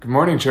Good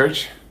morning,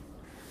 church.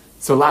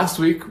 So last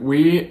week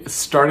we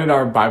started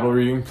our Bible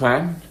reading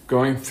plan,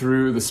 going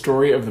through the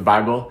story of the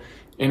Bible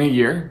in a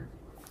year.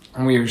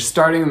 And we are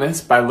starting this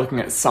by looking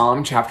at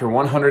Psalm chapter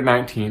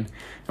 119.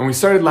 And we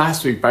started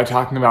last week by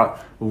talking about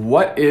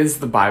what is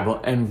the Bible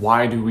and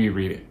why do we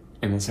read it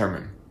in the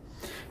sermon.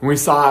 And we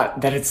saw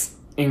that it's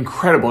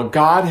incredible.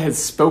 God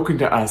has spoken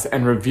to us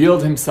and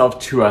revealed himself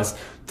to us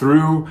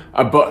through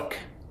a book.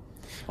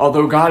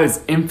 Although God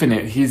is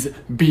infinite, he's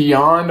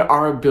beyond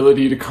our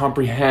ability to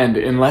comprehend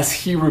unless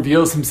he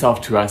reveals himself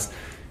to us.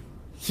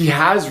 He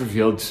has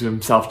revealed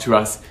himself to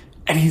us,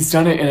 and he's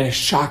done it in a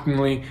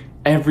shockingly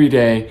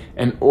everyday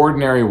and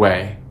ordinary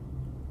way,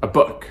 a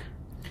book.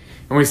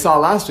 And we saw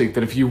last week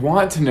that if you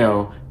want to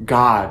know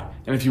God,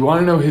 and if you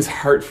want to know his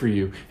heart for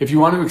you, if you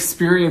want to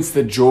experience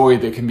the joy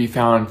that can be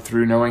found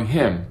through knowing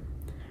him,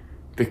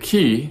 the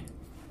key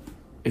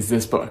is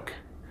this book,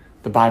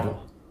 the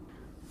Bible.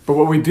 But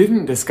what we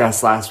didn't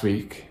discuss last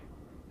week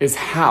is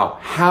how.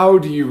 How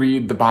do you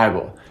read the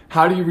Bible?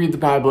 How do you read the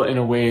Bible in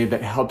a way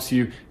that helps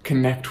you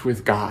connect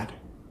with God?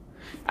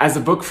 As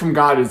a book from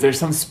God, is there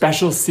some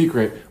special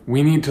secret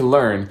we need to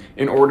learn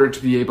in order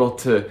to be able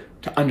to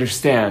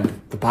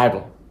understand the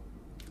Bible?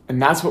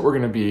 And that's what we're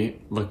going to be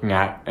looking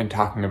at and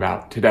talking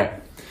about today.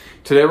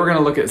 Today we're going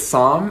to look at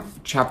Psalm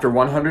chapter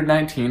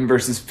 119,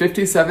 verses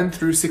 57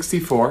 through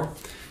 64,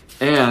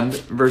 and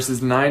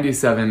verses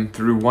 97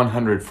 through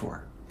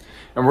 104.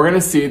 And we're going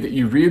to see that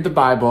you read the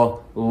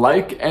Bible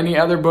like any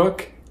other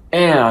book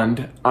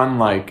and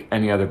unlike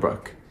any other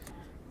book.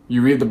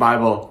 You read the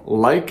Bible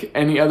like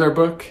any other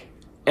book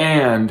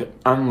and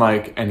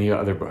unlike any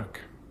other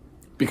book.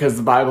 Because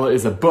the Bible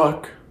is a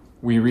book,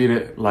 we read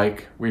it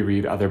like we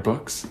read other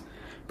books.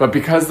 But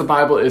because the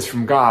Bible is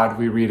from God,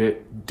 we read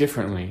it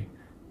differently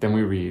than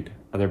we read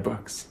other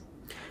books.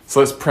 So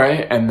let's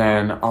pray, and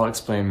then I'll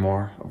explain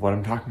more of what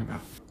I'm talking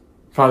about.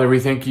 Father, we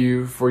thank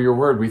you for your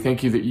word. We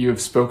thank you that you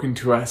have spoken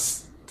to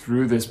us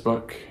through this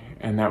book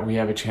and that we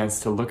have a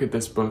chance to look at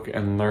this book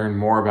and learn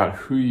more about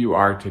who you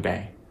are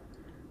today.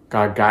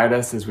 God, guide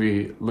us as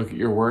we look at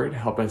your word.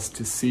 Help us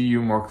to see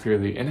you more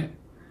clearly in it,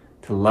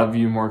 to love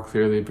you more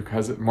clearly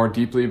more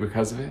deeply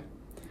because of it.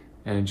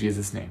 And in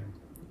Jesus' name,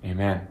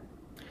 amen.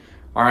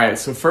 All right,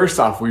 so first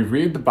off, we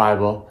read the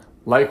Bible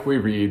like we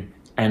read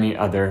any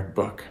other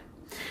book.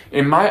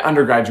 In my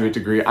undergraduate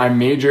degree, I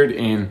majored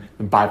in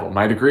the Bible.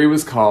 My degree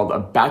was called a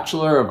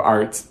Bachelor of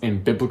Arts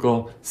in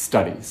Biblical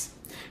Studies.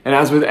 And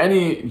as with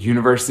any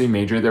university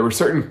major, there were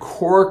certain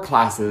core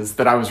classes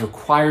that I was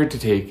required to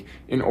take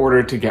in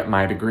order to get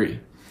my degree.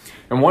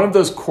 And one of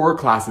those core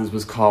classes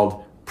was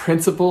called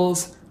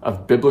Principles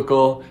of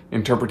Biblical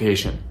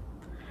Interpretation.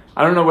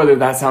 I don't know whether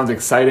that sounds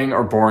exciting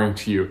or boring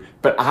to you,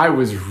 but I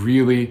was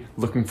really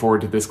looking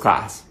forward to this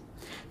class.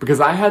 Because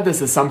I had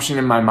this assumption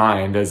in my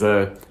mind as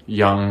a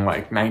young,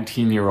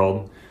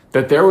 19-year-old,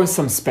 that there was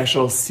some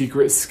special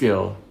secret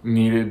skill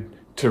needed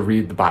to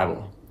read the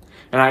Bible.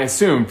 And I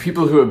assumed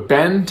people who have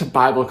been to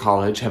Bible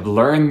college have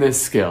learned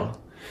this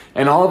skill.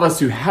 And all of us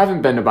who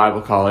haven't been to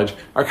Bible college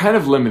are kind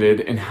of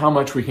limited in how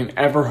much we can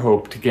ever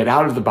hope to get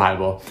out of the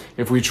Bible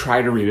if we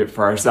try to read it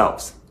for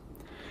ourselves.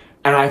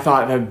 And I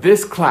thought that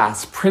this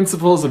class,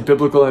 Principles of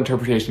Biblical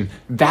Interpretation,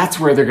 that's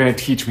where they're going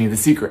to teach me the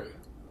secret.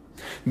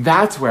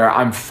 That's where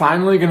I'm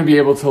finally going to be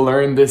able to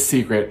learn this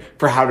secret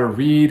for how to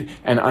read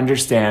and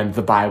understand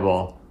the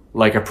Bible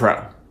like a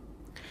pro.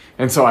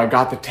 And so I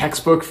got the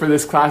textbook for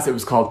this class. It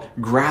was called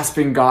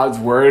Grasping God's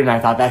Word, and I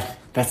thought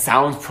that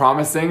sounds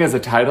promising as a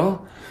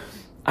title.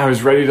 I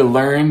was ready to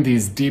learn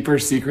these deeper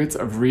secrets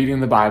of reading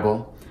the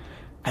Bible,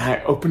 and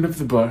I opened up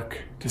the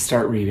book to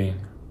start reading,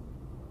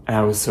 and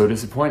I was so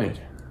disappointed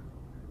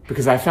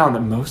because I found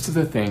that most of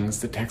the things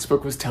the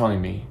textbook was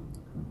telling me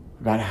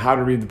about how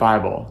to read the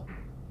Bible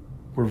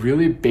were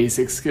really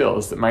basic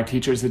skills that my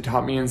teachers had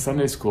taught me in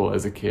Sunday school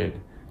as a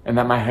kid and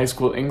that my high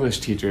school English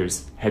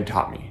teachers had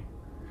taught me.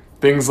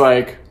 Things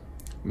like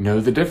know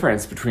the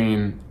difference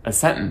between a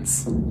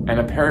sentence and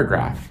a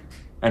paragraph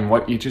and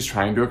what each is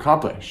trying to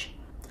accomplish.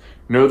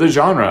 Know the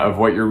genre of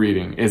what you're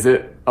reading. Is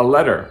it a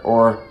letter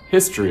or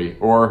history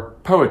or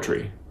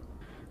poetry?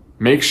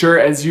 Make sure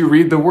as you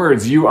read the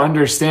words, you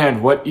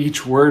understand what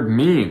each word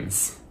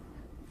means.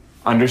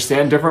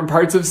 Understand different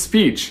parts of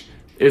speech.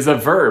 Is a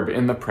verb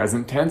in the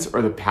present tense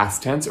or the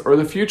past tense or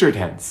the future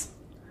tense?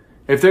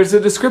 If there's a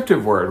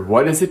descriptive word,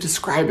 what is it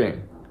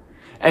describing?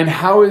 And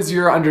how is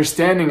your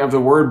understanding of the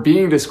word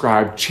being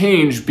described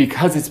changed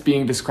because it's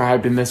being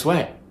described in this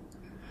way?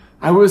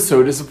 I was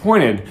so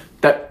disappointed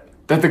that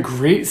the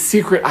great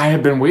secret I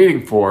had been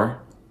waiting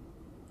for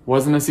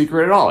wasn't a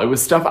secret at all. It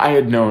was stuff I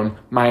had known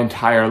my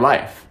entire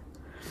life.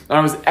 And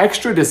I was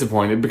extra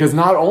disappointed because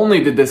not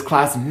only did this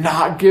class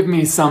not give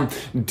me some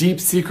deep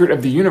secret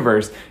of the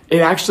universe, it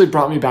actually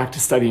brought me back to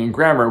studying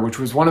grammar, which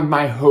was one of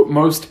my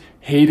most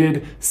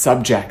hated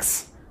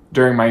subjects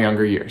during my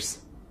younger years.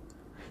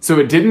 So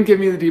it didn't give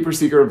me the deeper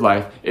secret of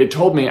life. It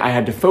told me I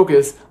had to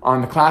focus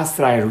on the class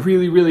that I had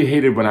really, really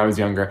hated when I was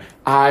younger.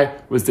 I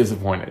was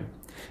disappointed.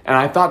 And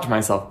I thought to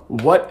myself,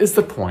 what is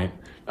the point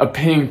of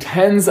paying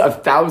tens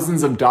of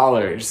thousands of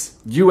dollars,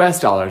 US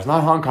dollars,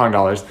 not Hong Kong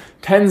dollars,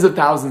 tens of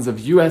thousands of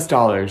US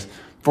dollars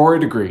for a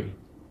degree,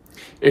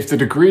 if the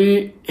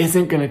degree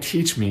isn't going to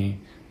teach me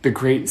the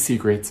great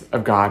secrets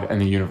of God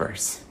and the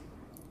universe?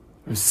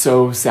 I was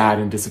so sad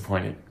and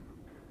disappointed.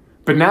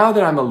 But now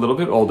that I'm a little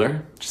bit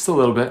older, just a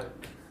little bit,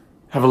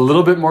 have a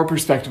little bit more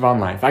perspective on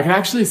life, I can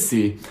actually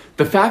see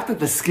the fact that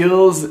the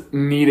skills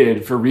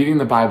needed for reading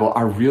the Bible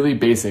are really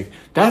basic.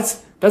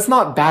 That's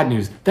not bad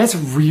news. That's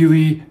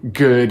really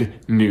good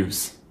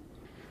news.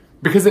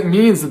 Because it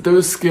means that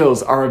those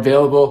skills are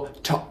available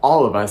to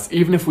all of us,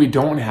 even if we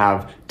don't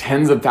have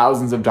tens of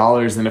thousands of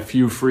dollars and a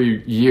few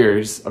free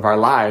years of our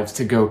lives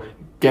to go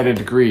get a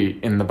degree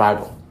in the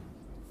Bible.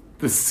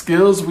 The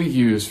skills we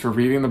use for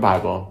reading the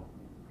Bible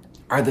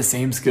are the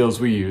same skills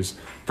we use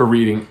for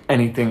reading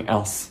anything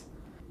else.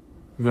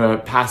 The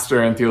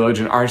pastor and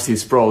theologian R.C.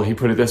 Sproul, he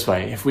put it this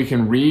way: if we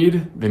can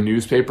read the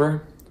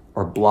newspaper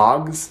or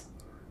blogs,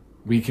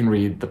 we can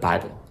read the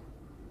Bible.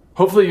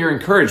 Hopefully you're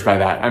encouraged by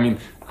that. I mean,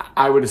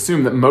 I would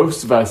assume that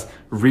most of us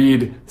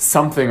read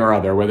something or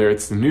other, whether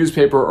it's the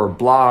newspaper or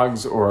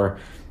blogs or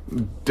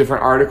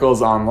different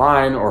articles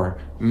online or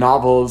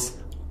novels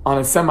on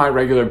a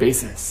semi-regular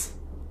basis.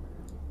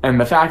 And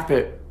the fact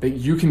that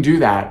you can do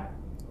that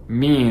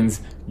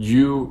means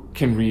you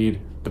can read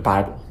the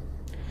Bible.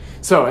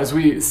 So as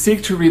we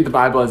seek to read the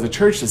Bible as a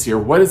church this year,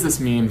 what does this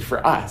mean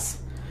for us?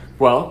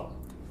 Well,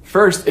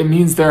 first, it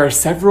means there are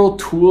several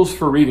tools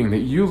for reading that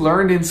you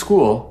learned in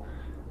school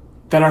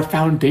that are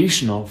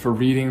foundational for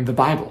reading the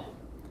Bible.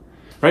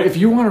 Right? If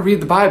you want to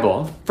read the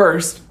Bible,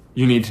 first,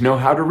 you need to know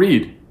how to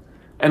read.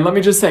 And let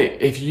me just say,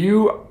 if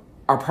you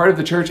are part of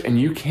the church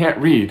and you can't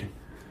read,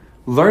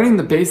 learning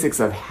the basics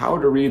of how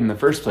to read in the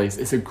first place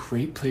is a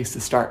great place to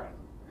start.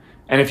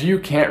 And if you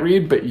can't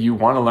read but you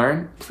want to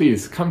learn,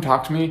 please come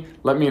talk to me,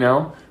 let me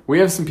know. We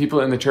have some people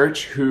in the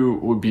church who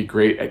would be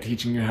great at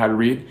teaching you how to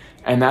read,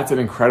 and that's an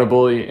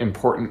incredibly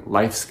important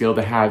life skill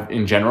to have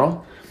in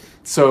general.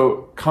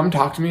 So come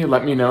talk to me,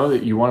 let me know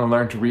that you want to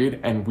learn to read,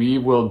 and we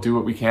will do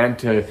what we can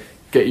to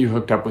get you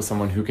hooked up with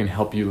someone who can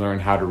help you learn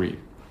how to read.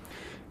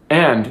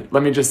 And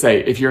let me just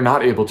say, if you're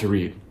not able to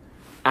read,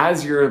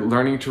 as you're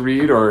learning to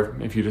read, or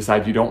if you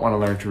decide you don't want to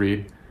learn to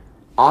read,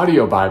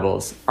 audio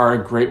Bibles are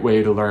a great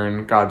way to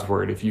learn God's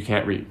Word if you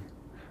can't read.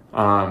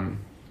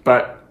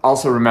 But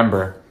also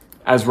remember,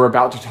 as we're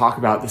about to talk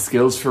about the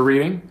skills for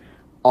reading,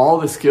 all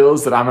the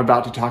skills that I'm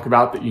about to talk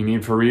about that you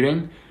need for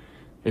reading,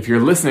 if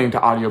you're listening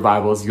to audio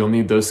Bibles, you'll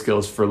need those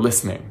skills for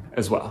listening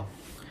as well.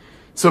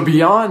 So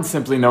beyond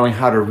simply knowing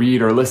how to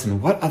read or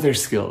listen, what other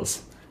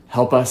skills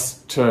help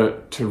us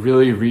to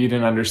really read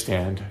and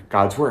understand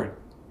God's Word?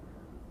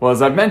 Well,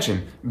 as I've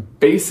mentioned,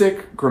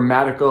 basic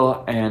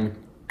grammatical and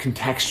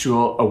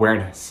contextual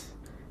awareness.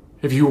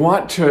 If you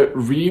want to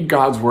read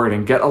God's Word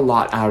and get a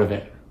lot out of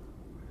it,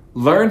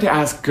 learn to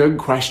ask good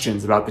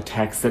questions about the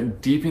text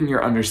that deepen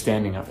your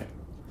understanding of it.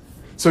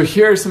 So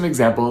here are some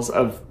examples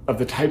of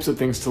the types of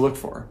things to look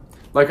for.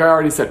 Like I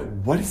already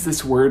said, what does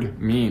this word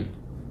mean?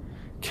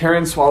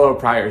 Karen Swallow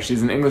Prior,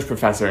 she's an English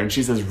professor, and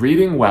she says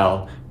reading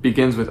well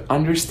begins with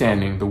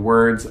understanding the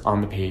words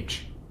on the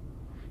page.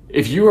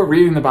 If you are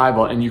reading the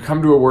Bible and you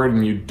come to a word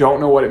and you don't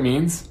know what it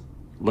means,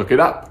 look it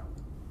up.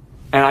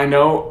 And I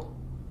know,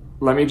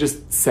 let me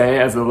just say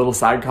as a little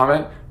side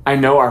comment, I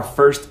know our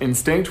first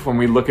instinct when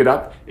we look it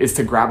up is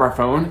to grab our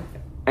phone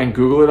and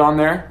Google it on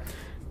there.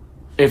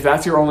 If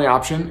that's your only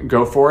option,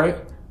 go for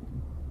it.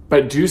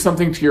 But do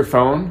something to your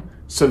phone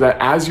so that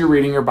as you're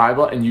reading your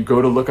Bible and you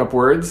go to look up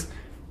words,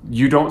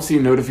 you don't see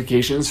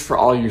notifications for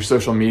all your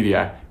social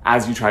media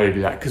as you try to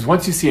do that. Because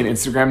once you see an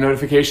Instagram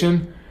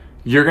notification,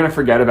 you're going to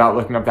forget about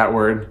looking up that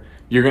word.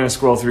 You're going to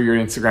scroll through your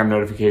Instagram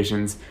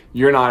notifications.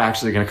 You're not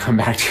actually going to come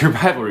back to your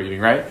Bible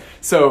reading, right?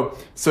 So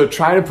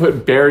try to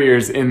put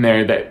barriers in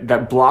there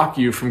that block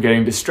you from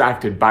getting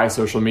distracted by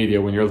social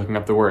media when you're looking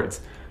up the words.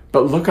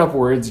 But look up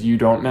words you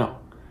don't know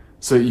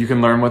so that you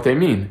can learn what they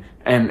mean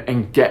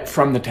and get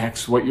from the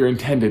text what you're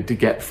intended to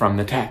get from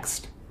the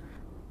text.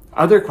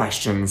 Other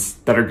questions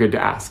that are good to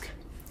ask.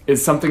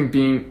 Is something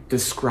being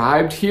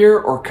described here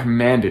or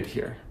commanded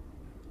here?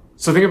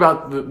 So think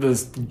about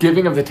the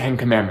giving of the Ten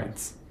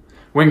Commandments.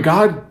 When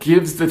God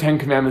gives the Ten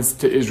Commandments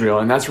to Israel,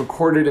 and that's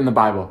recorded in the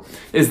Bible,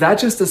 is that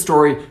just a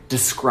story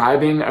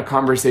describing a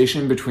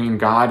conversation between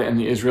God and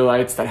the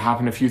Israelites that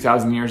happened a few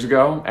thousand years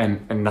ago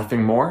and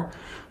nothing more?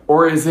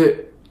 Or is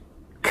it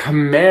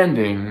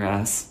commanding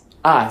us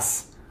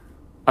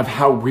of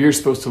how we're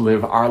supposed to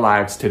live our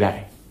lives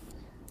today?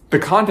 The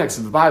context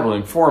of the Bible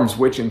informs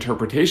which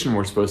interpretation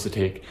we're supposed to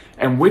take,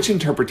 and which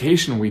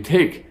interpretation we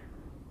take.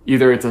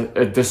 Either it's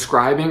a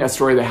describing a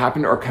story that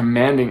happened or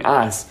commanding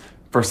us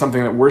for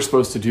something that we're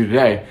supposed to do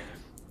today.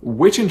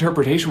 Which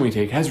interpretation we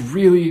take has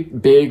really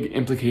big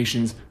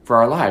implications for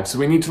our lives. So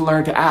we need to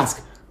learn to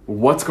ask,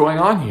 what's going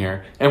on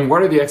here? And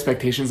what are the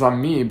expectations on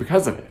me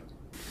because of it?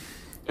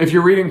 If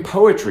you're reading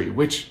poetry,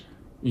 which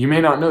you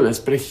may not know this,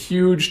 but a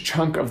huge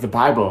chunk of the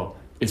Bible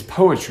is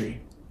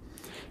poetry.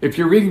 If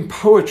you're reading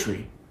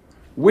poetry,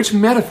 which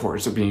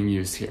metaphors are being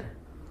used here?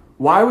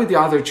 Why would the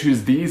author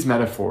choose these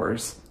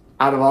metaphors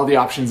out of all the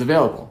options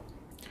available?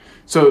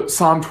 So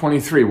Psalm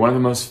 23, one of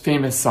the most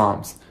famous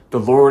Psalms,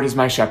 the Lord is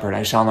my shepherd,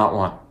 I shall not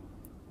want.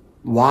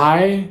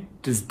 Why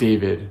does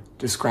David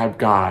describe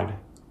God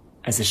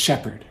as a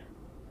shepherd?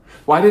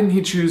 Why didn't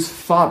he choose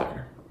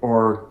father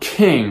or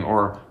king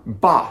or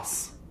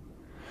boss?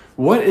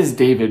 What is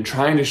David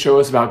trying to show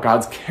us about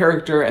God's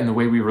character and the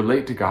way we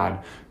relate to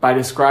God by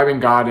describing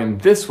God in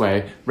this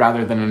way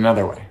rather than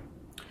another way?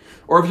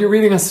 Or if you're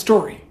reading a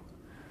story,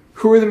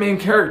 who are the main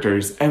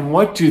characters and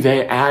what do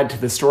they add to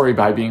the story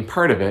by being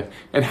part of it,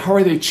 and how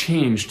are they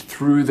changed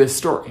through this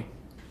story?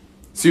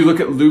 So you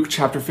look at Luke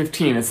chapter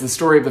 15, it's the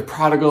story of the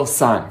prodigal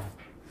son.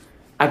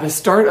 At the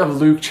start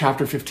of Luke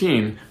chapter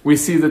 15, we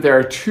see that there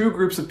are two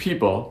groups of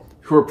people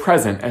who are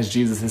present as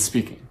Jesus is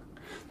speaking.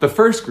 The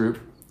first group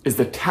is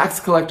the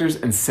tax collectors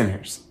and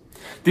sinners.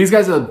 These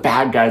guys are the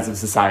bad guys of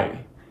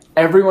society.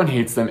 Everyone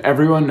hates them.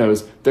 Everyone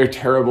knows they're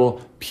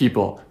terrible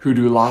people who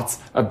do lots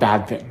of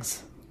bad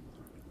things.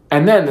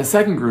 And then the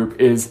second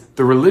group is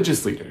the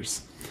religious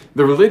leaders.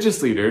 The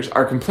religious leaders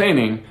are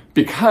complaining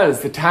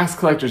because the tax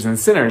collectors and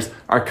sinners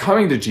are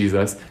coming to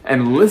Jesus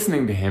and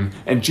listening to him,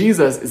 and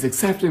Jesus is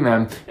accepting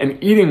them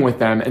and eating with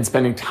them and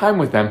spending time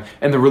with them.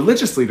 And the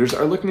religious leaders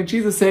are looking at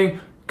Jesus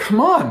saying, come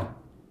on,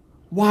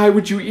 why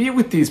would you eat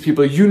with these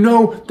people? You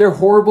know they're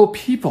horrible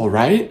people,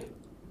 right?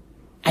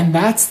 And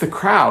that's the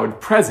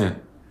crowd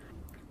present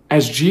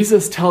as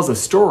Jesus tells a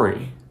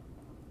story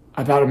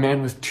about a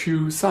man with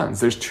two sons.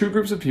 There's two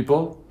groups of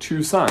people,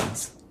 two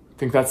sons.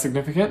 Think that's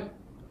significant?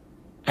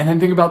 And then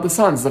think about the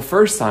sons. The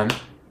first son,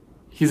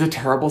 he's a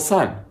terrible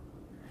son.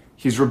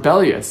 He's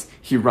rebellious.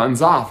 He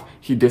runs off.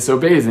 He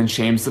disobeys and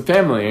shames the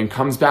family and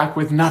comes back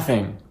with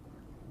nothing.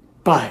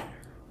 But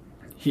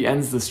he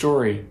ends the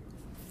story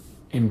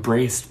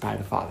embraced by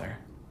the father,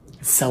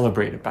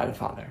 celebrated by the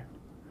father.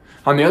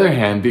 On the other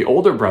hand, the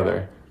older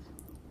brother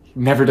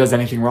never does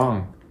anything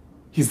wrong.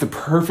 He's the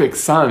perfect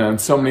son on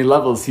so many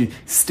levels. He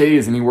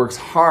stays and he works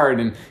hard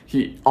and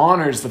he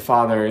honors the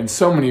father in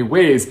so many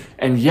ways,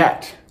 and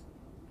yet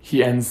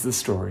he ends the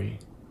story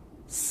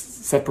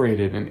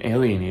separated and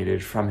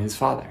alienated from his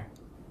father.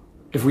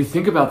 If we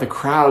think about the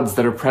crowds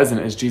that are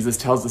present as Jesus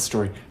tells the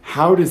story,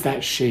 how does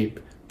that shape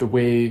the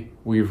way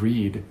we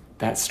read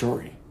that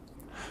story?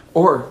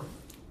 Or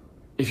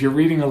if you're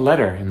reading a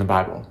letter in the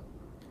Bible,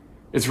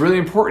 it's really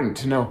important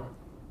to know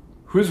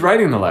who's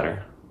writing the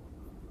letter.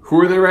 Who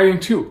are they writing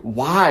to?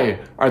 Why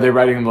are they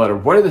writing the letter?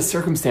 What are the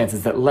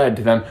circumstances that led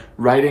to them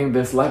writing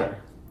this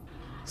letter?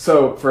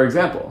 So, for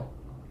example,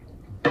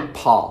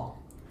 Paul,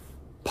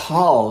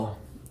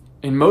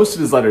 in most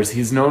of his letters,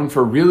 he's known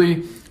for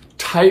really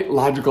tight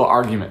logical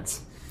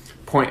arguments.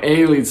 Point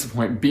A leads to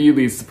point B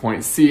leads to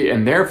point C,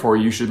 and therefore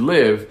you should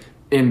live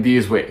in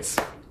these ways.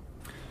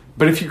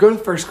 But if you go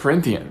to 1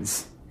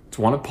 Corinthians, it's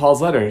one of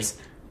Paul's letters,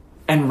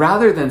 and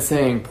rather than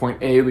saying point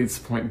A leads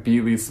to point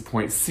B leads to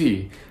point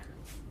C,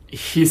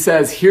 he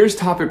says, here's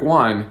topic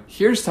 1,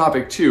 here's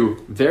topic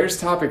 2, there's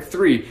topic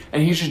 3,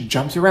 and he just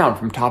jumps around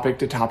from topic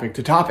to topic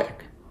to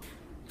topic.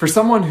 For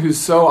someone who's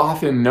so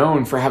often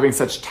known for having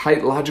such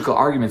tight logical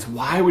arguments,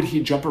 why would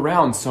he jump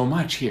around so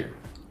much here?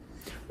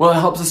 Well, it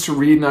helps us to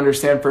read and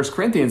understand 1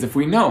 Corinthians if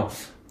we know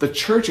the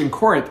church in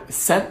Corinth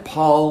sent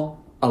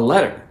Paul a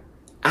letter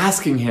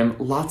asking him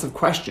lots of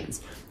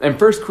questions. And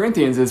 1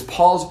 Corinthians is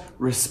Paul's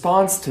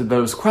response to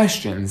those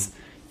questions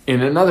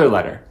in another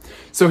letter.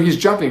 So he's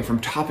jumping from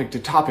topic to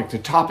topic to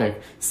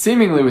topic,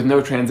 seemingly with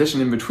no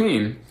transition in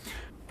between,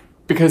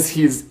 because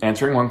he's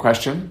answering one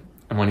question,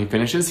 and when he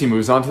finishes, he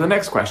moves on to the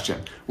next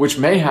question, which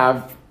may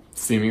have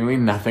seemingly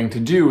nothing to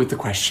do with the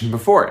question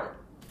before it.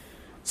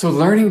 So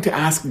learning to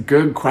ask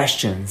good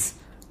questions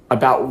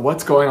about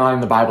what's going on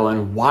in the Bible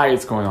and why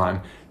it's going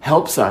on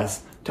helps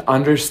us to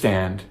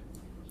understand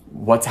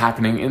what's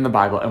happening in the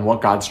Bible and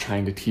what God's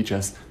trying to teach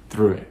us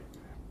through it.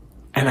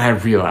 And I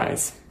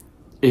realize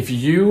if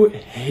you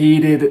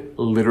hated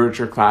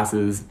literature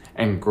classes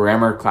and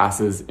grammar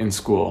classes in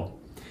school,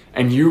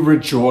 and you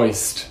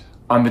rejoiced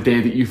on the day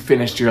that you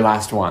finished your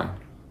last one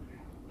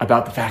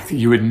about the fact that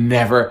you would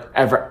never,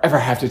 ever, ever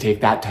have to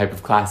take that type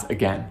of class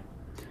again,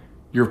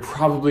 you're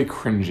probably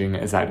cringing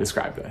as I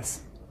describe this.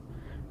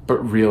 But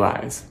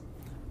realize,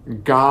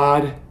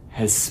 God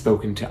has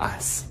spoken to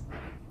us.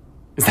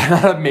 Is that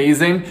not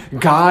amazing?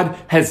 God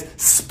has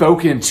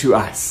spoken to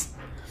us,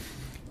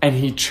 and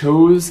he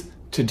chose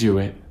to do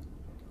it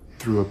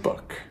through a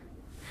book.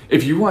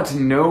 If you want to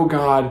know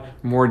God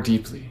more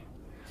deeply,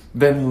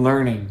 then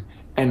learning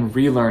and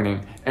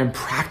relearning and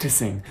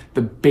practicing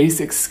the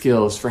basic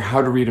skills for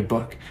how to read a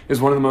book is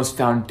one of the most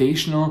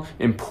foundational,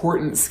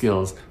 important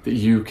skills that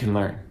you can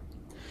learn.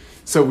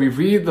 So we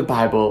read the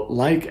Bible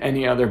like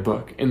any other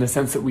book in the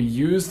sense that we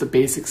use the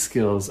basic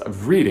skills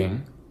of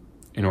reading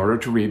in order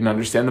to read and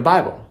understand the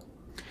Bible.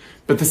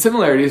 But the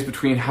similarities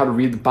between how to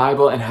read the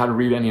Bible and how to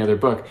read any other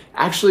book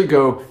actually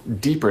go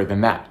deeper than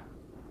that.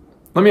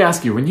 Let me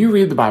ask you, when you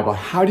read the Bible,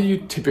 how do you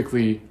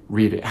typically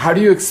read it? How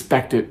do you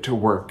expect it to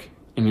work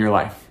in your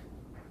life?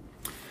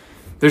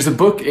 There's a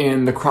book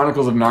in the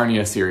Chronicles of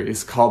Narnia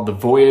series called The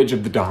Voyage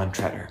of the Dawn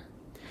Treader.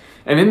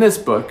 And in this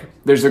book,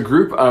 there's a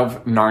group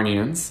of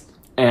Narnians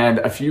and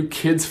a few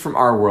kids from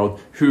our world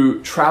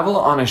who travel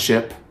on a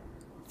ship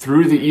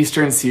through the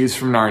eastern seas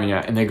from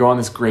Narnia, and they go on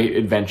this great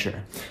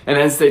adventure. And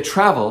as they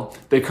travel,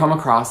 they come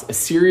across a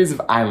series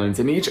of islands,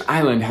 and each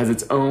island has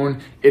its own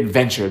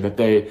adventure that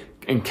they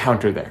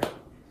encounter there.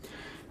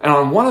 And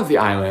on one of the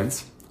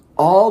islands,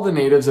 all the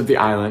natives of the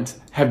island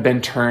have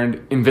been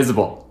turned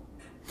invisible.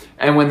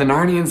 And when the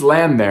Narnians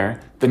land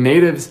there, the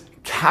natives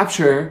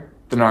capture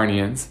the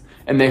Narnians,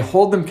 and they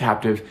hold them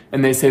captive,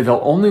 and they say they'll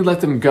only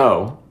let them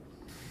go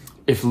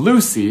if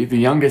Lucy, the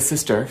youngest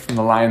sister from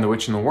The Lion, the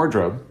Witch, and the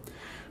Wardrobe,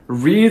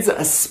 reads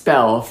a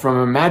spell from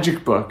a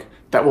magic book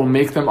that will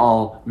make them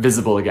all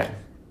visible again.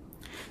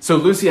 So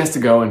Lucy has to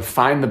go and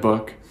find the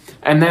book,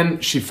 and then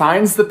she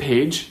finds the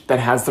page that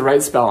has the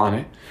right spell on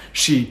it.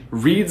 She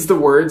reads the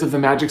words of the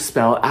magic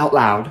spell out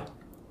loud,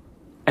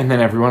 and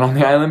then everyone on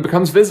the island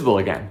becomes visible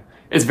again.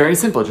 It's very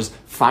simple. Just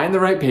find the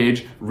right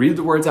page, read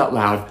the words out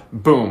loud,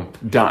 boom,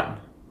 done.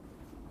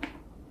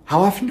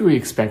 How often do we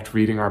expect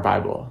reading our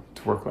Bible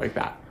to work like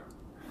that?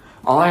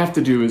 All I have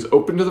to do is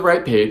open to the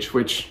right page,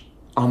 which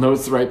I'll know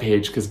it's the right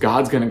page because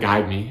God's going to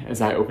guide me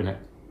as I open it.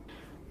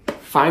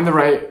 Find the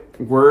right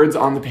words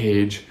on the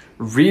page,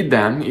 read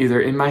them either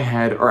in my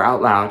head or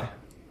out loud,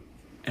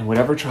 and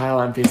whatever trial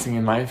I'm facing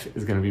in life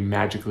is going to be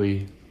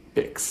magically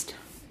fixed.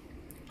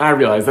 I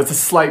realize that's a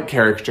slight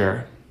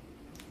caricature,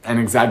 an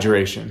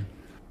exaggeration.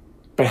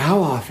 But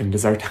how often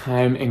does our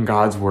time in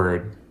God's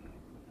Word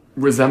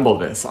resemble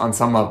this on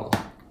some level?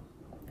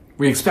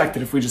 We expect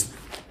that if we just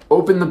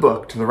open the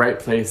book to the right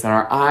place and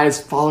our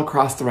eyes fall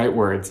across the right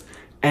words,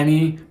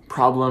 any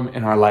problem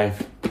in our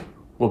life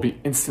will be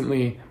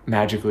instantly,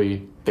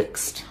 magically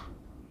fixed.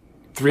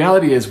 The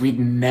reality is we'd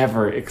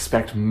never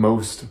expect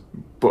most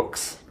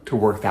books to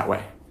work that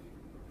way.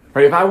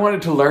 Right? If I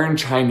wanted to learn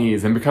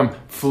Chinese and become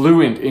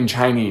fluent in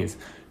Chinese,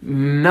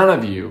 none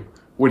of you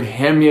would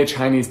hand me a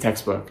Chinese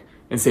textbook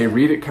and say,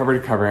 read it cover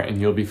to cover and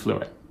you'll be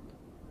fluent.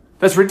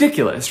 That's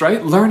ridiculous,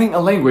 right? Learning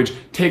a language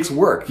takes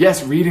work.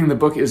 Yes, reading the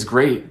book is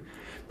great,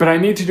 but I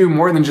need to do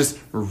more than just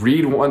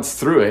read once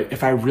through it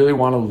if I really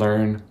want to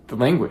learn the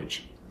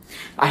language.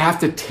 I have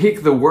to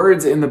take the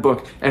words in the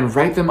book and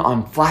write them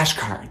on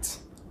flashcards,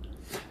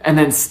 and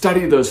then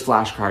study those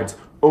flashcards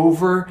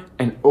over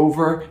and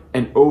over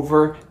and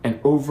over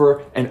and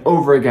over and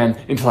over again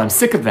until I'm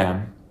sick of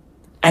them,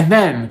 and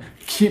then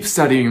keep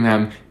studying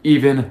them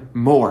even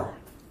more.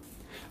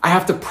 I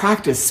have to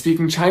practice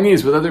speaking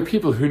Chinese with other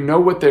people who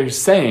know what they're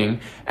saying,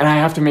 and I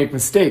have to make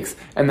mistakes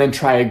and then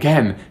try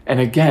again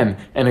and again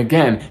and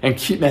again and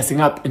keep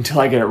messing up until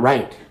I get it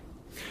right.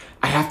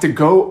 I have to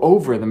go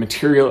over the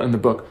material in the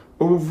book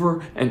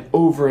over and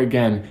over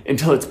again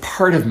until it's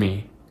part of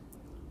me.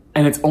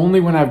 And it's only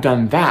when I've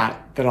done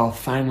that that I'll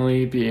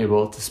finally be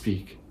able to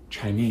speak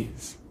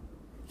Chinese.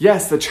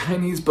 Yes, the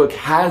Chinese book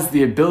has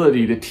the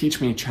ability to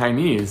teach me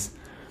Chinese,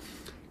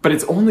 but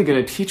it's only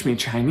going to teach me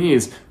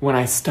Chinese when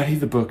I study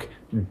the book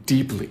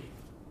deeply,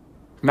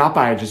 not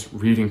by just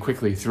reading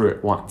quickly through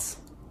it once.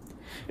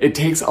 It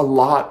takes a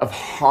lot of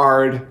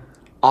hard,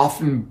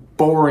 often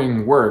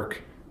boring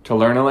work to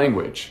learn a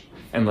language.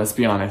 And let's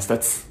be honest,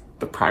 that's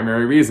the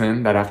primary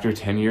reason that after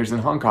 10 years in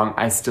Hong Kong,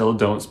 I still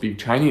don't speak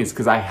Chinese,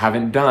 because I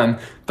haven't done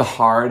the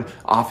hard,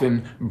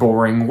 often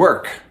boring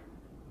work.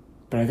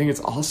 But I think it's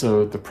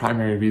also the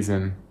primary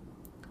reason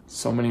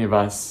so many of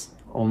us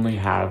only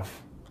have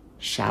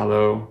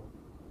shallow,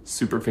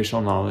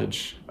 superficial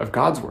knowledge of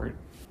God's Word,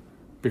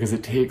 because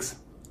it takes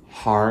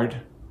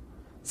hard,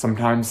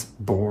 sometimes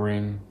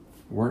boring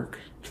work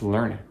to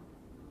learn it.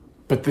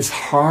 But this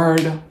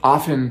hard,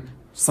 often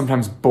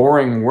sometimes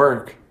boring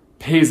work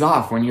pays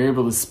off when you're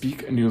able to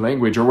speak a new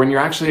language, or when you're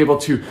actually able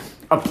to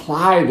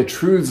apply the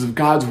truths of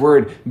God's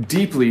Word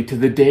deeply to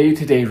the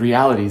day-to-day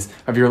realities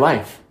of your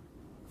life.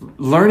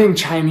 Learning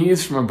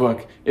Chinese from a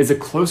book is a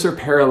closer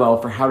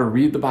parallel for how to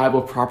read the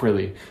Bible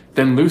properly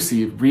than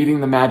Lucy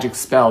reading the magic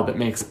spell that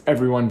makes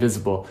everyone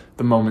visible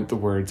the moment the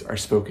words are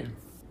spoken.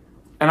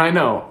 And I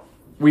know,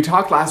 we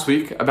talked last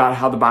week about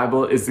how the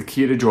Bible is the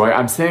key to joy.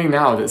 I'm saying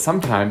now that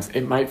sometimes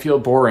it might feel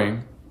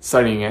boring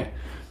studying it.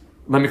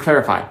 Let me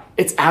clarify.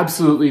 It's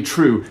absolutely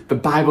true. The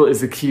Bible is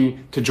the key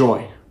to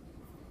joy.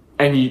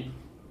 And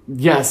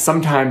yes,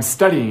 sometimes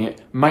studying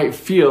it might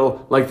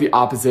feel like the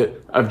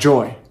opposite of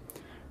joy.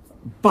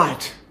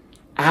 But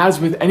as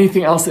with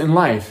anything else in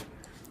life,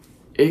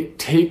 it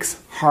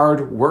takes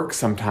hard work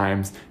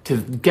sometimes to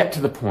get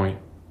to the point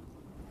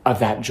of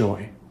that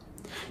joy.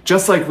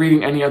 Just like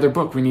reading any other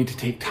book, we need to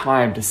take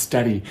time to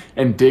study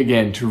and dig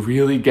in to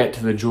really get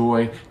to the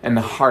joy and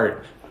the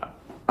heart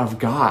of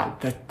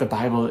God that the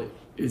Bible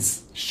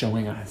is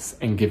showing us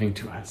and giving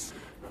to us.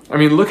 I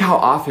mean, look how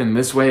often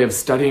this way of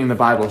studying the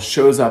Bible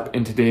shows up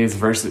in today's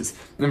verses.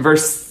 In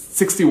verse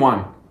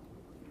 61,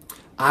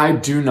 I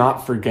do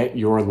not forget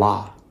your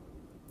law.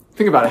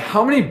 Think about it.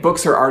 How many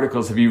books or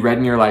articles have you read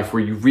in your life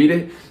where you read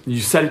it,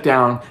 you set it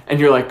down, and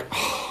you're like,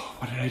 oh,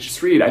 what did I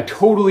just read? I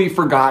totally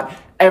forgot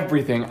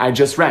everything I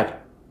just read.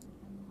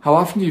 How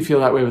often do you feel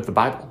that way with the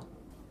Bible?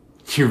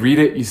 You read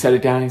it, you set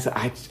it down, and you say,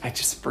 I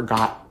just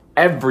forgot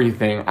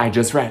everything I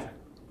just read.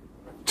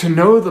 To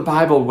know the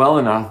Bible well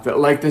enough that,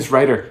 like this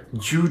writer,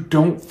 you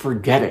don't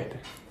forget it.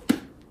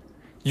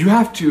 You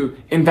have to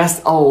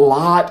invest a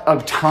lot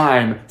of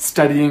time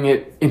studying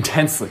it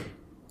intensely.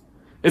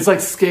 It's like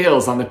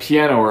scales on the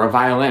piano or a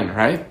violin,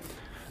 right?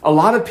 A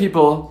lot of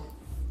people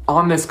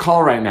on this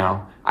call right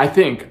now, I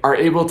think, are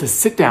able to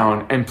sit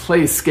down and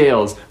play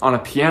scales on a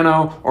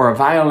piano or a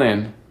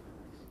violin,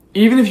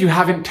 even if you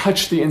haven't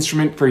touched the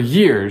instrument for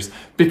years,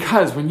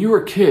 because when you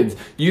were kids,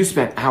 you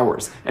spent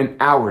hours and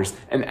hours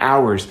and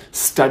hours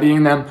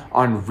studying them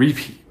on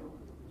repeat.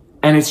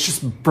 And it's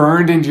just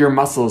burned into your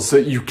muscles so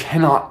that you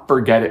cannot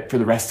forget it for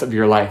the rest of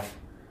your life.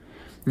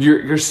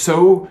 You're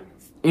so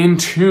in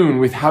tune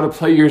with how to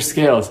play your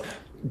scales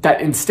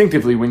that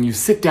instinctively when you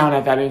sit down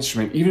at that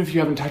instrument, even if you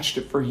haven't touched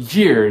it for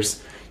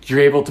years, you're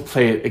able to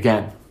play it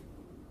again.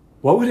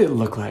 What would it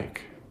look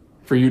like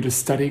for you to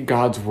study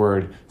God's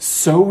word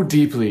so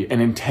deeply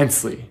and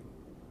intensely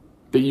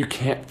that you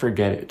can't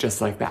forget it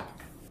just like that?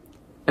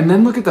 And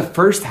then look at the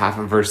first half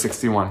of verse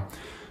 61.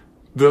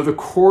 Though the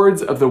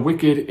cords of the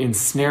wicked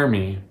ensnare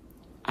me,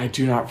 I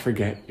do not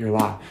forget your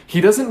law. He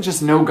doesn't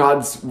just know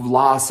God's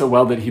law so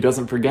well that he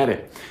doesn't forget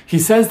it. He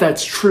says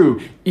that's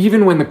true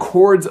even when the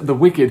cords of the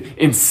wicked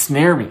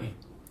ensnare me.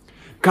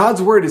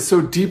 God's word is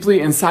so deeply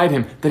inside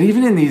him that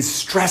even in these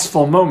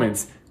stressful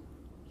moments,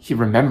 he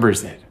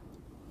remembers it.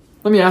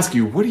 Let me ask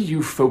you, what do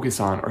you focus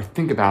on or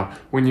think about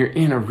when you're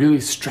in a really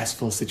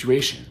stressful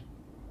situation?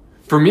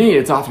 For me,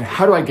 it's often,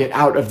 how do I get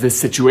out of this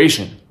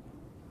situation?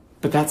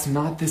 But that's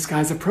not this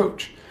guy's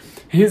approach.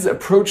 His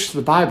approach to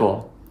the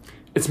Bible,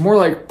 it's more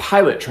like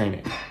pilot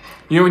training.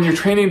 You know, when you're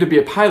training to be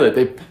a pilot,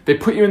 they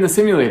put you in the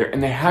simulator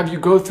and they have you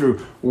go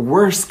through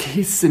worst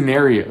case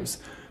scenarios,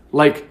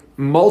 like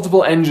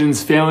multiple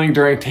engines failing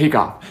during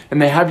takeoff.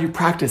 And they have you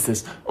practice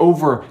this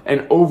over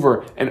and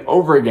over and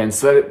over again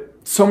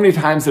so many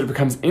times that it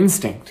becomes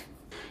instinct.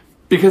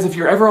 Because if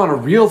you're ever on a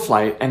real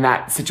flight and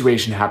that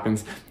situation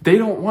happens, they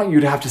don't want you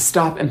to have to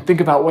stop and think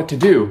about what to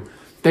do.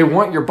 They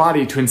want your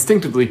body to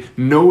instinctively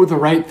know the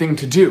right thing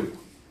to do.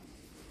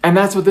 And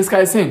that's what this guy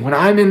is saying. When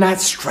I'm in that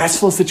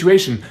stressful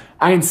situation,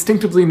 I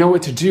instinctively know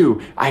what to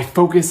do. I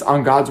focus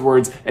on God's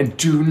words and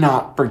do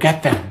not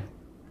forget them.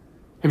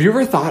 Have you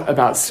ever thought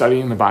about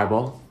studying the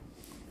Bible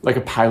like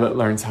a pilot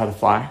learns how to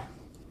fly?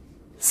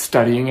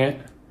 Studying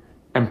it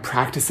and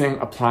practicing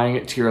applying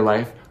it to your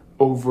life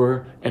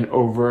over and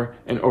over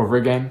and over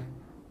again?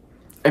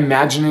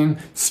 Imagining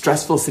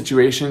stressful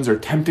situations or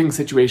tempting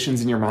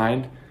situations in your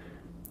mind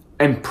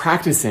and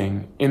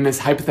practicing in this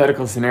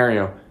hypothetical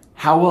scenario,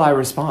 how will I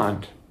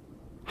respond?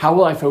 How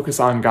will I focus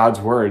on God's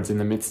words in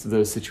the midst of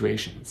those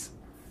situations?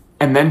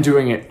 And then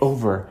doing it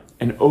over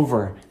and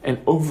over and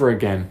over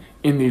again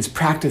in these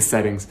practice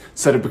settings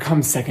so that it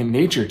becomes second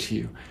nature to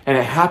you. And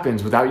it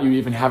happens without you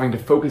even having to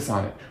focus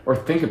on it or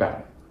think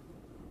about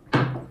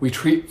it. We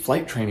treat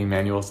flight training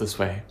manuals this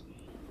way.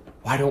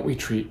 Why don't we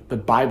treat the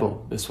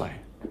Bible this way?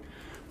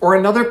 Or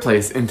another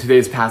place in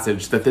today's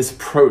passage that this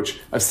approach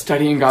of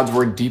studying God's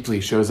word deeply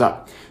shows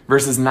up.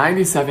 Verses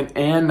 97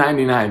 and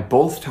 99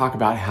 both talk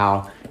about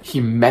how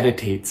he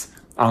meditates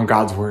on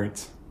God's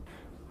words.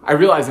 I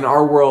realize in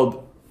our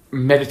world,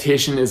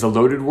 meditation is a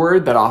loaded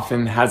word that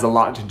often has a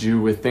lot to do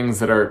with things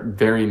that are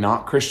very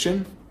not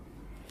Christian.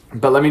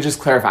 But let me just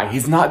clarify.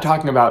 He's not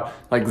talking about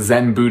like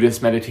Zen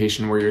Buddhist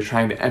meditation where you're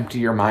trying to empty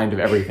your mind of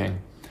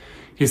everything.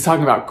 He's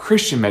talking about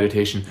Christian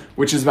meditation,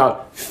 which is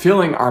about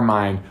filling our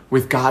mind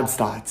with God's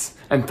thoughts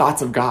and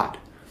thoughts of God,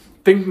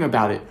 thinking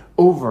about it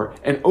over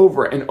and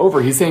over and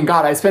over. He's saying,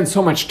 God, I spend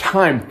so much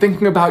time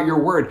thinking about your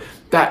word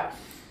that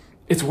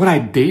it's what I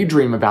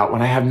daydream about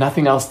when I have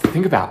nothing else to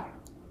think about.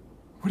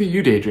 What do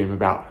you daydream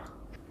about?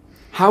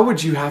 How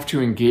would you have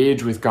to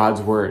engage with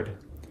God's word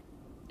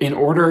in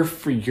order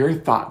for your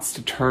thoughts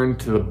to turn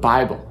to the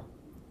Bible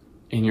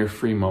in your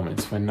free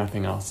moments when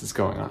nothing else is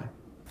going on?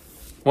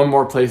 One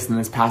more place in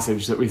this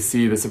passage that we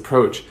see this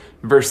approach.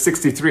 Verse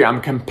 63, I'm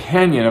a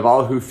companion of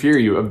all who fear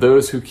you, of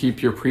those who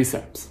keep your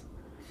precepts.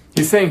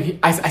 He's saying,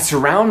 I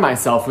surround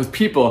myself with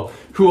people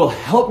who will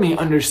help me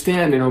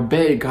understand and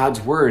obey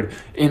God's word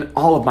in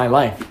all of my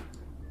life.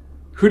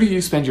 Who do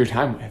you spend your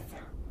time with?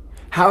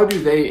 How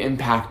do they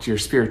impact your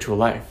spiritual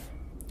life?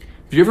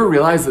 Have you ever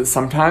realized that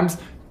sometimes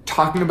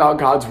talking about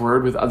God's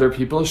word with other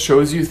people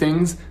shows you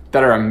things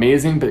that are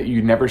amazing but that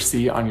you never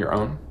see on your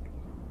own?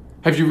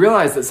 Have you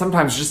realized that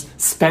sometimes just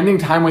spending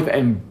time with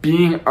and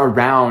being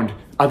around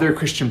other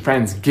Christian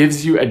friends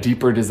gives you a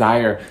deeper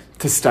desire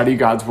to study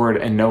God's word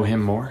and know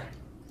him more?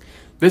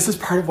 This is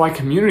part of why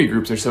community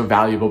groups are so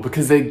valuable,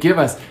 because they give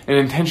us an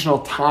intentional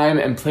time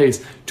and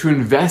place to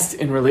invest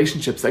in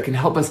relationships that can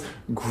help us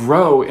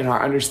grow in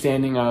our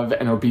understanding of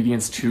and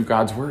obedience to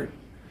God's word.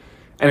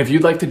 And if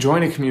you'd like to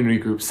join a community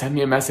group, send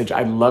me a message.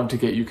 I'd love to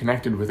get you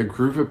connected with a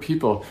group of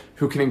people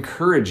who can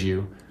encourage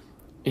you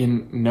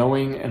in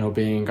knowing and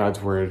obeying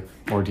God's word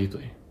more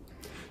deeply.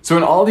 So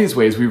in all these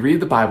ways, we read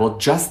the Bible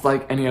just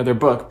like any other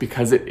book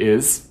because it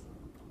is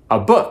a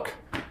book.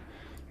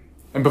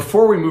 And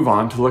before we move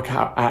on to look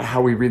at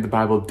how we read the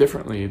Bible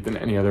differently than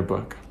any other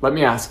book, let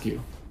me ask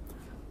you,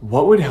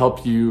 what would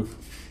help you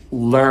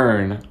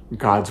learn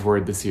God's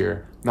word this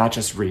year, not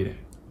just read it?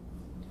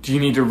 Do you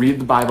need to read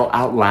the Bible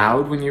out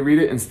loud when you read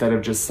it instead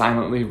of just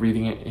silently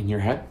reading it in your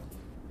head?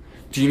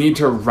 Do you need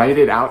to write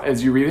it out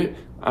as you read it?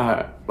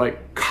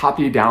 Like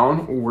copy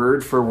down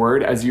word for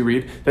word as you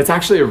read? That's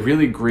actually a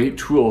really great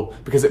tool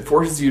because it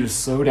forces you to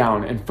slow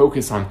down and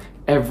focus on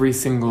every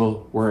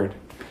single word.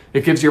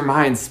 It gives your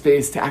mind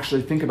space to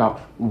actually think about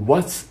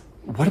what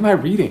am I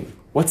reading?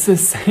 What's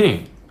this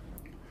saying?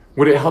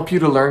 Would it help you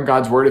to learn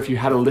God's word if you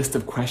had a list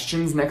of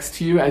questions next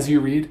to you as you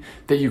read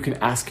that you can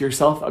ask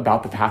yourself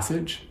about the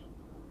passage?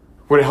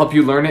 Would it help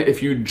you learn it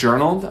if you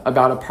journaled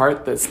about a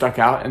part that stuck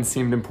out and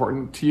seemed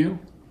important to you?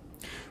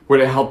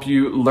 Would it help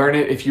you learn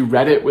it if you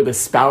read it with a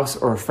spouse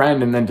or a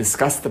friend and then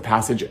discussed the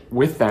passage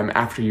with them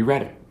after you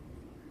read it?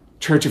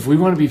 Church, if we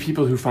want to be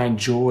people who find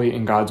joy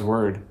in God's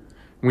word,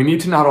 we need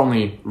to not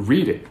only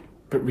read it,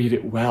 but read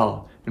it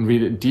well and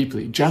read it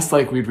deeply, just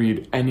like we'd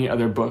read any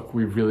other book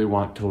we really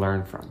want to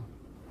learn from.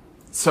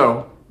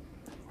 So,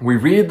 we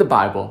read the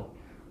Bible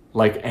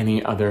like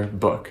any other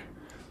book,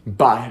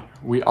 but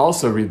we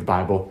also read the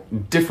Bible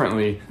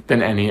differently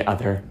than any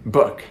other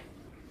book,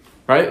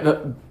 right?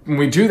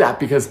 We do that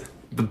because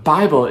the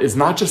Bible is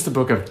not just a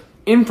book of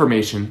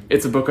information,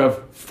 it's a book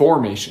of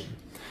formation.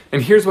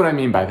 And here's what I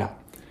mean by that.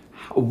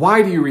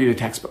 Why do you read a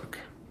textbook?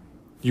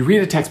 You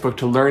read a textbook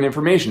to learn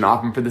information,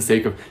 often for the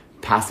sake of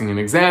passing an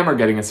exam or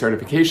getting a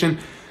certification.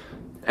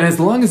 And as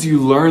long as you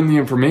learn the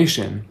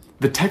information,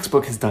 the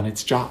textbook has done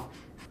its job.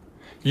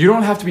 You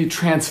don't have to be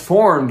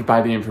transformed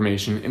by the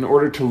information in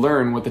order to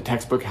learn what the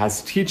textbook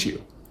has to teach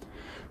you,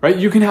 right?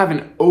 You can have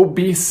an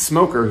obese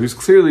smoker who's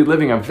clearly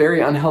living a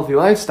very unhealthy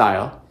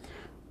lifestyle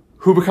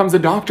who becomes a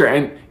doctor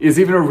and is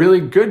even a really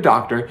good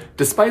doctor,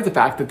 despite the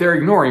fact that they're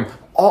ignoring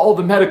all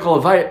the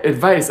medical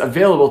advice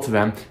available to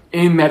them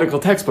in medical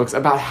textbooks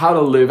about how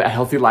to live a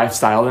healthy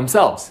lifestyle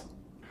themselves.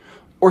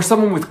 Or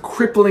someone with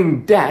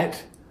crippling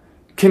debt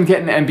can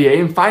get an MBA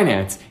in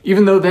finance,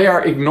 even though they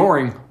are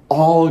ignoring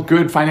all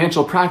good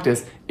financial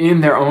practice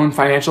in their own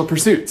financial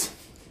pursuits.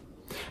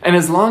 And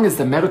as long as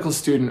the medical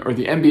student or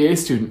the MBA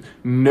student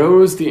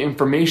knows the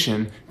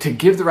information to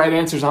give the right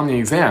answers on the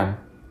exam,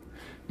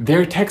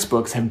 their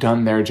textbooks have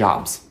done their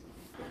jobs.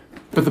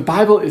 But the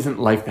Bible isn't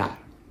like that.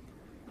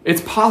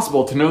 It's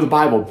possible to know the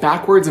Bible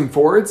backwards and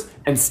forwards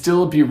and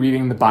still be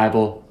reading the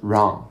Bible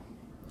wrong.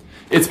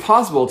 It's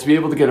possible to be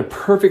able to get a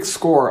perfect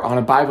score on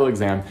a Bible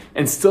exam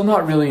and still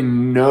not really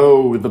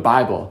know the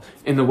Bible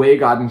in the way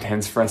God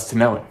intends for us to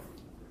know it.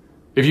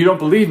 If you don't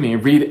believe me,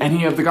 read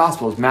any of the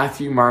Gospels,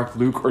 Matthew, Mark,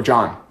 Luke, or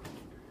John.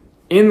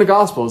 In the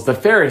Gospels, the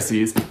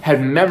Pharisees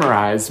had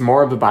memorized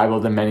more of the Bible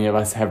than many of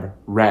us have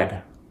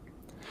read.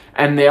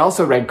 And they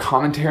also read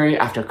commentary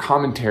after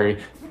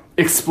commentary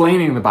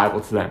explaining the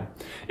Bible to them.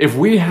 If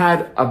we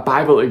had a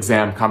Bible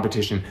exam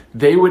competition,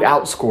 they would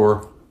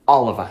outscore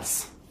all of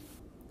us.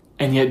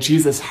 And yet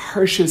Jesus'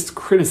 harshest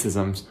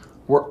criticisms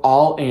were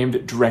all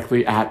aimed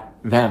directly at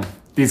them.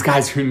 These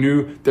guys who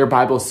knew their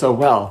Bibles so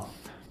well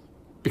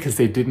because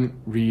they didn't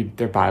read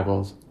their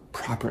Bibles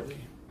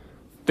properly.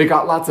 They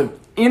got lots of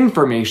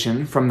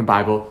information from the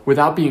Bible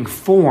without being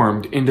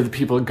formed into the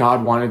people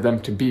God wanted them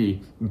to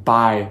be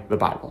by the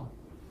Bible.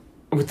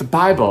 With the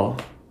Bible,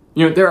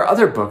 there are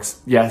other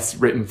books, yes,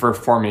 written for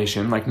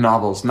formation, like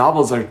novels.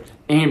 Novels are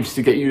aimed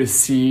to get you to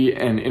see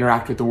and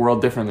interact with the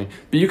world differently.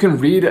 But you can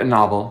read a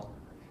novel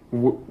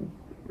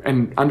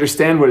and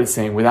understand what it's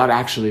saying without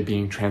actually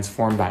being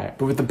transformed by it.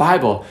 But with the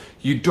Bible,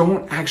 you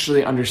don't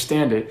actually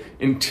understand it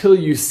until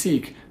you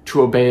seek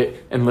to obey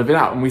it and live it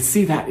out. And we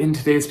see that in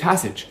today's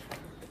passage.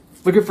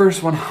 Look at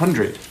verse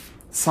 100,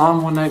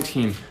 Psalm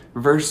 119,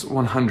 verse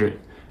 100.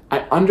 I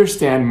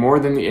understand more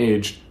than the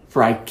aged,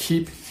 for I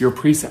keep your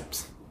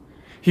precepts.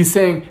 He's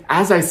saying,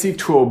 as I seek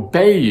to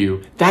obey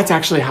you, that's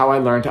actually how I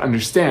learn to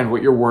understand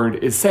what your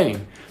word is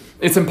saying.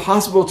 It's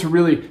impossible to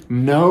really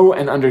know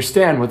and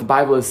understand what the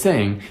Bible is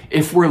saying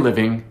if we're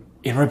living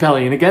in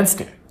rebellion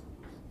against it.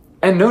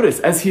 And notice,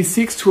 as he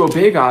seeks to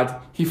obey God,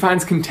 he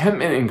finds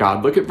contentment in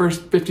God. Look at verse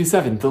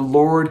 57. The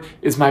Lord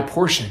is my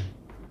portion.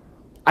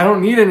 I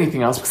don't need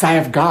anything else because I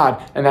have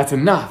God, and that's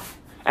enough.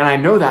 And I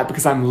know that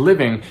because I'm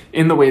living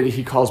in the way that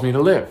he calls me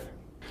to live.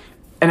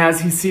 And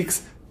as he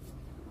seeks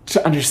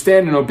to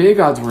understand and obey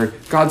God's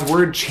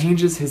word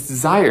changes his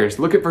desires.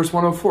 Look at verse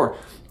 104.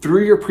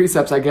 Through your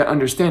precepts I get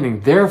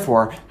understanding,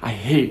 therefore I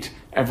hate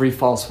every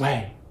false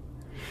way.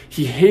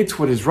 He hates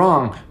what is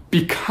wrong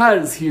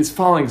because he is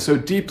falling so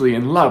deeply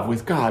in love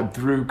with God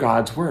through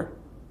God's word.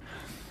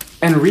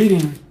 And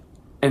reading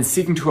and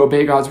seeking to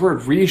obey God's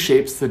word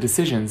reshapes the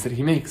decisions that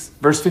he makes.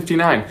 Verse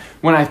 59,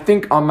 when I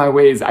think on my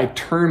ways, I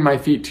turn my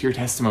feet to your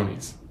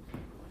testimonies.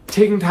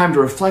 Taking time to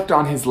reflect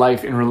on his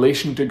life in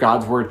relation to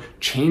God's word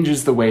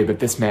changes the way that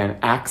this man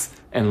acts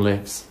and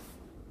lives.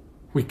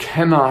 We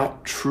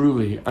cannot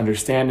truly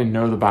understand and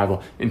know the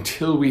Bible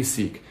until we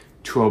seek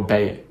to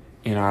obey it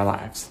in our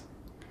lives.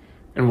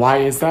 And why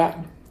is that?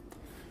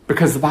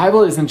 Because the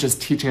Bible isn't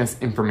just teaching us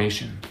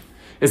information.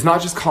 It's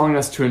not just calling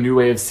us to a new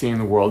way of seeing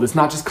the world. It's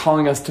not just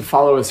calling us to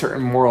follow a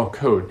certain moral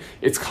code.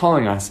 It's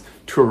calling us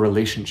to a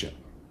relationship.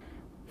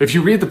 If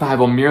you read the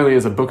Bible merely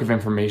as a book of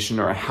information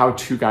or a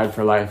how-to guide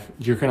for life,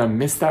 you're going to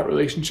miss that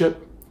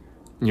relationship,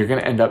 and you're going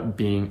to end up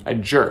being a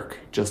jerk,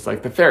 just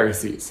like the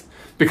Pharisees,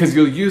 because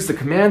you'll use the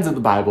commands of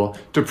the Bible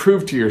to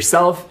prove to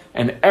yourself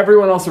and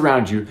everyone else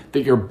around you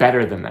that you're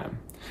better than them.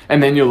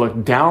 And then you'll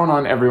look down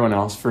on everyone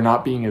else for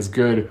not being as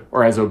good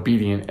or as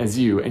obedient as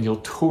you, and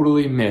you'll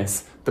totally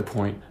miss the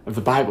point of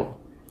the Bible.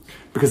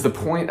 Because the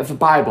point of the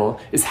Bible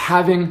is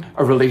having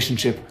a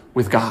relationship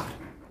with God.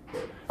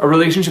 A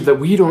relationship that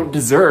we don't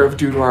deserve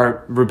due to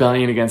our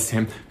rebellion against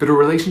him, but a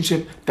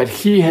relationship that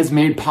he has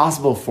made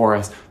possible for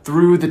us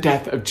through the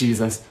death of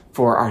Jesus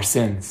for our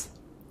sins.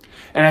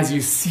 And as you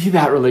see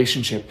that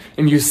relationship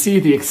and you see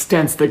the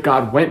extents that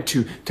God went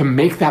to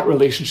make that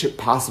relationship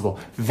possible,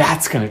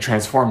 that's going to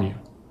transform you.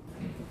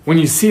 When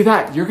you see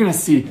that, you're going to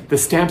see the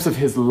stamps of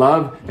his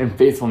love and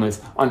faithfulness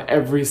on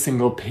every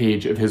single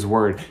page of his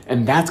word,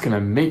 and that's going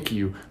to make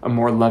you a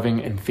more loving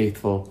and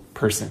faithful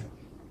person.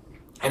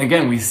 And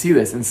again, we see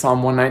this in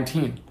Psalm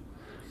 119.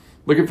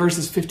 Look at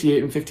verses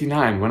 58 and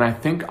 59. When I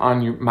think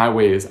on my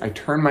ways, I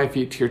turn my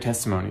feet to your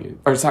testimony.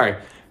 I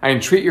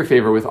entreat your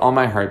favor with all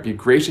my heart. Be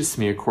gracious to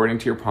me according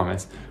to your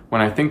promise.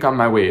 When I think on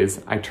my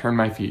ways, I turn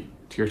my feet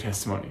to your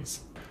testimonies.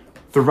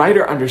 The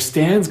writer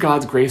understands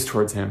God's grace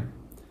towards him,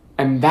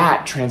 and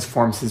that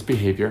transforms his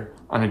behavior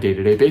on a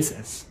day-to-day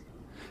basis.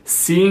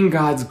 Seeing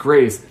God's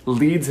grace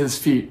leads his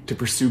feet to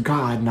pursue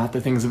God, not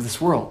the things of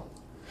this world.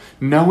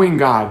 Knowing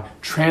God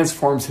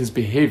transforms his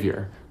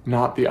behavior,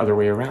 not the other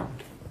way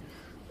around.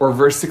 Or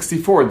verse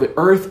 64, the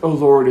earth, O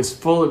Lord, is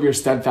full of your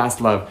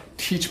steadfast love.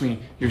 Teach me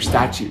your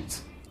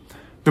statutes.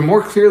 The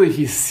more clearly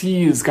he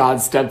sees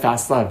God's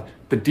steadfast love,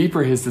 the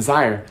deeper his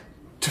desire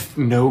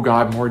to know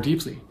God more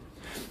deeply.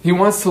 He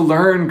wants to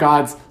learn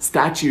God's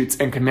statutes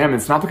and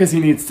commandments, not because he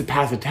needs to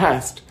pass a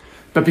test,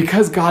 but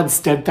because God's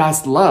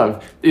steadfast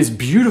love is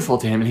beautiful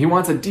to him, and he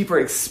wants a deeper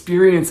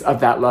experience of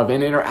that love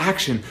and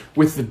interaction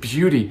with the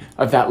beauty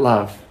of that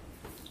love.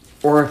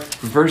 Or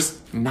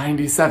verse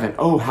 97,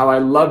 oh, how I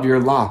love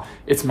your law.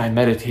 It's my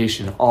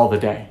meditation all the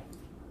day.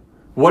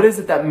 What is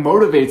it that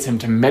motivates him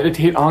to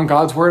meditate on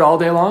God's word all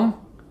day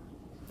long?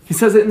 He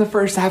says it in the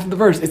first half of the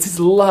verse. It's his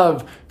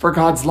love for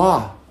God's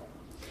law.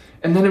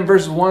 And then in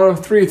verse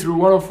 103 through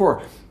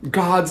 104,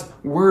 God's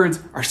words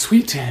are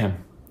sweet to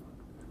him.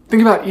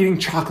 Think about eating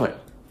chocolate.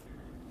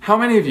 How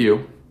many of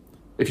you,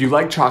 if you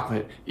like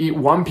chocolate, eat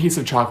one piece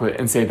of chocolate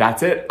and say,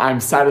 that's it,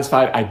 I'm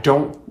satisfied, I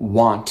don't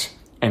want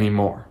any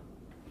more?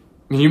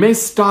 You may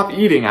stop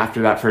eating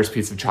after that first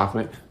piece of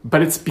chocolate,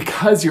 but it's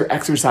because you're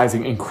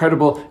exercising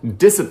incredible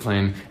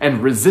discipline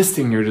and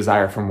resisting your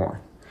desire for more.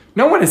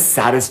 No one is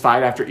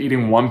satisfied after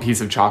eating one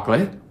piece of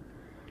chocolate.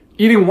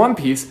 Eating one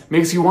piece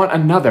makes you want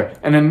another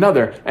and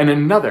another and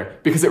another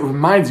because it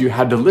reminds you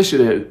how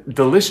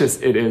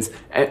delicious it is,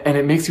 and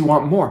it makes you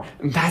want more.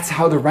 And that's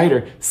how the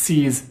writer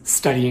sees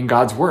studying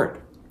God's word.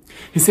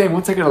 He's saying,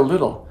 once I get a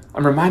little,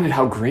 I'm reminded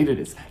how great it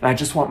is, and I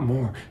just want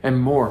more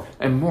and more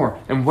and more.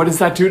 And what does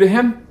that do to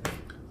him?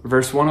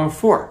 Verse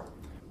 104,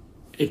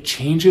 it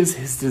changes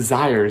his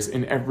desires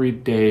in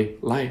everyday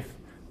life.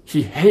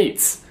 He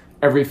hates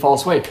every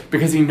false way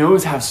because he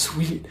knows how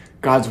sweet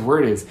God's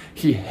word is.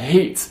 He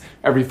hates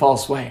every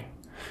false way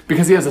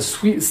because he has a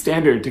sweet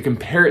standard to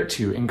compare it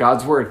to in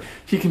God's word.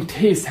 He can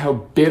taste how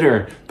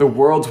bitter the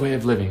world's way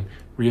of living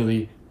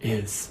really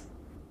is.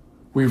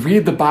 We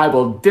read the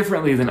Bible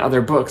differently than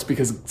other books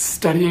because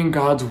studying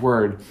God's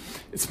word,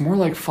 it's more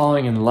like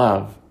falling in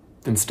love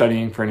than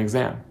studying for an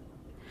exam.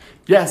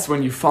 Yes,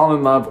 when you fall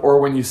in love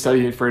or when you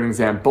study it for an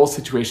exam, both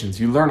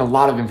situations, you learn a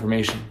lot of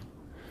information.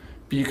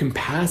 But you can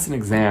pass an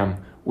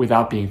exam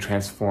without being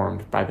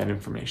transformed by that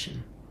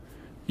information.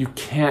 You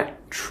can't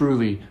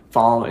truly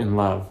fall in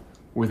love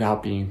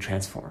without being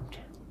transformed.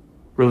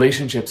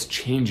 Relationships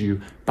change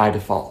you by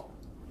default.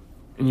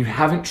 And you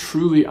haven't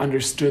truly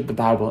understood the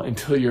Bible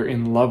until you're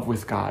in love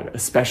with God,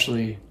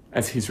 especially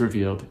as he's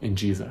revealed in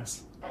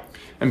Jesus.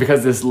 And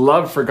because this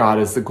love for God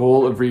is the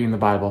goal of reading the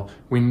Bible,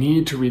 we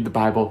need to read the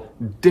Bible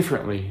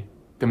differently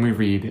than we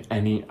read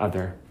any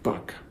other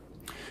book.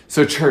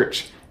 So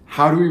church,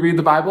 how do we read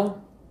the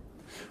Bible?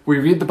 We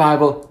read the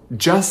Bible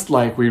just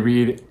like we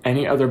read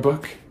any other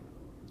book,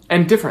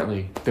 and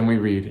differently than we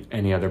read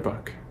any other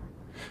book.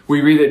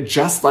 We read it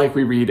just like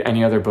we read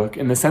any other book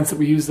in the sense that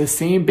we use the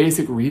same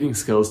basic reading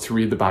skills to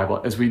read the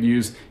Bible as we'd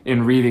use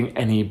in reading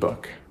any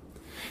book.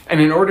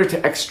 And in order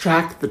to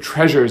extract the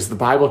treasures the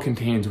Bible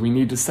contains, we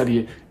need to study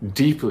it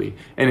deeply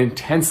and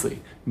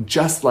intensely,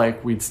 just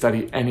like we'd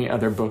study any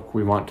other book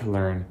we want to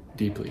learn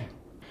deeply.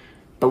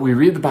 But we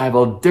read the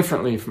Bible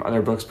differently from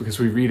other books because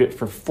we read it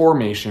for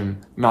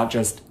formation, not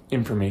just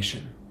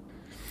information.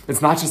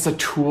 It's not just a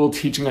tool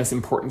teaching us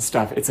important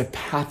stuff, it's a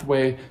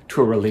pathway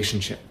to a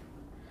relationship.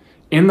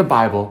 In the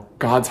Bible,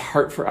 God's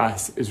heart for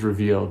us is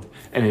revealed,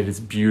 and it is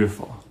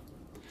beautiful.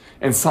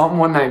 And Psalm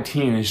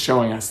 119 is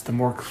showing us the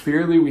more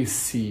clearly we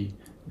see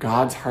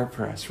God's heart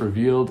for us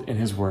revealed in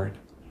his word,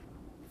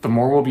 the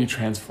more we'll be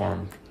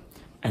transformed,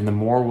 and the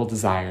more we'll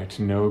desire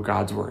to know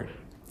God's word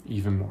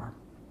even more.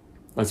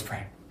 Let's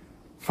pray.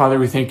 Father,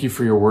 we thank you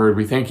for your word.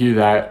 We thank you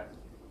that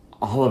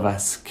all of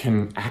us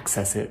can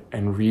access it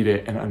and read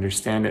it and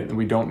understand it. And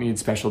we don't need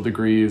special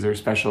degrees or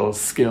special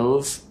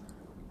skills,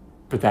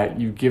 but that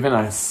you've given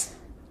us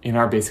in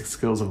our basic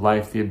skills of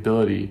life the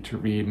ability to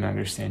read and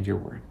understand your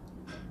word.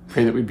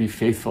 Pray that we'd be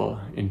faithful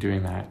in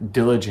doing that,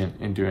 diligent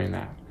in doing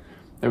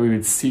that we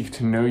would seek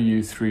to know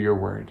you through your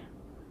word,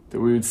 that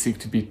we would seek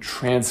to be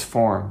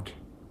transformed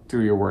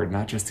through your word,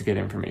 not just to get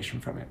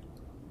information from it.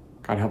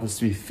 God, help us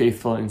to be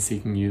faithful in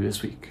seeking you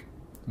this week.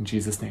 In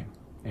Jesus' name,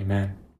 amen.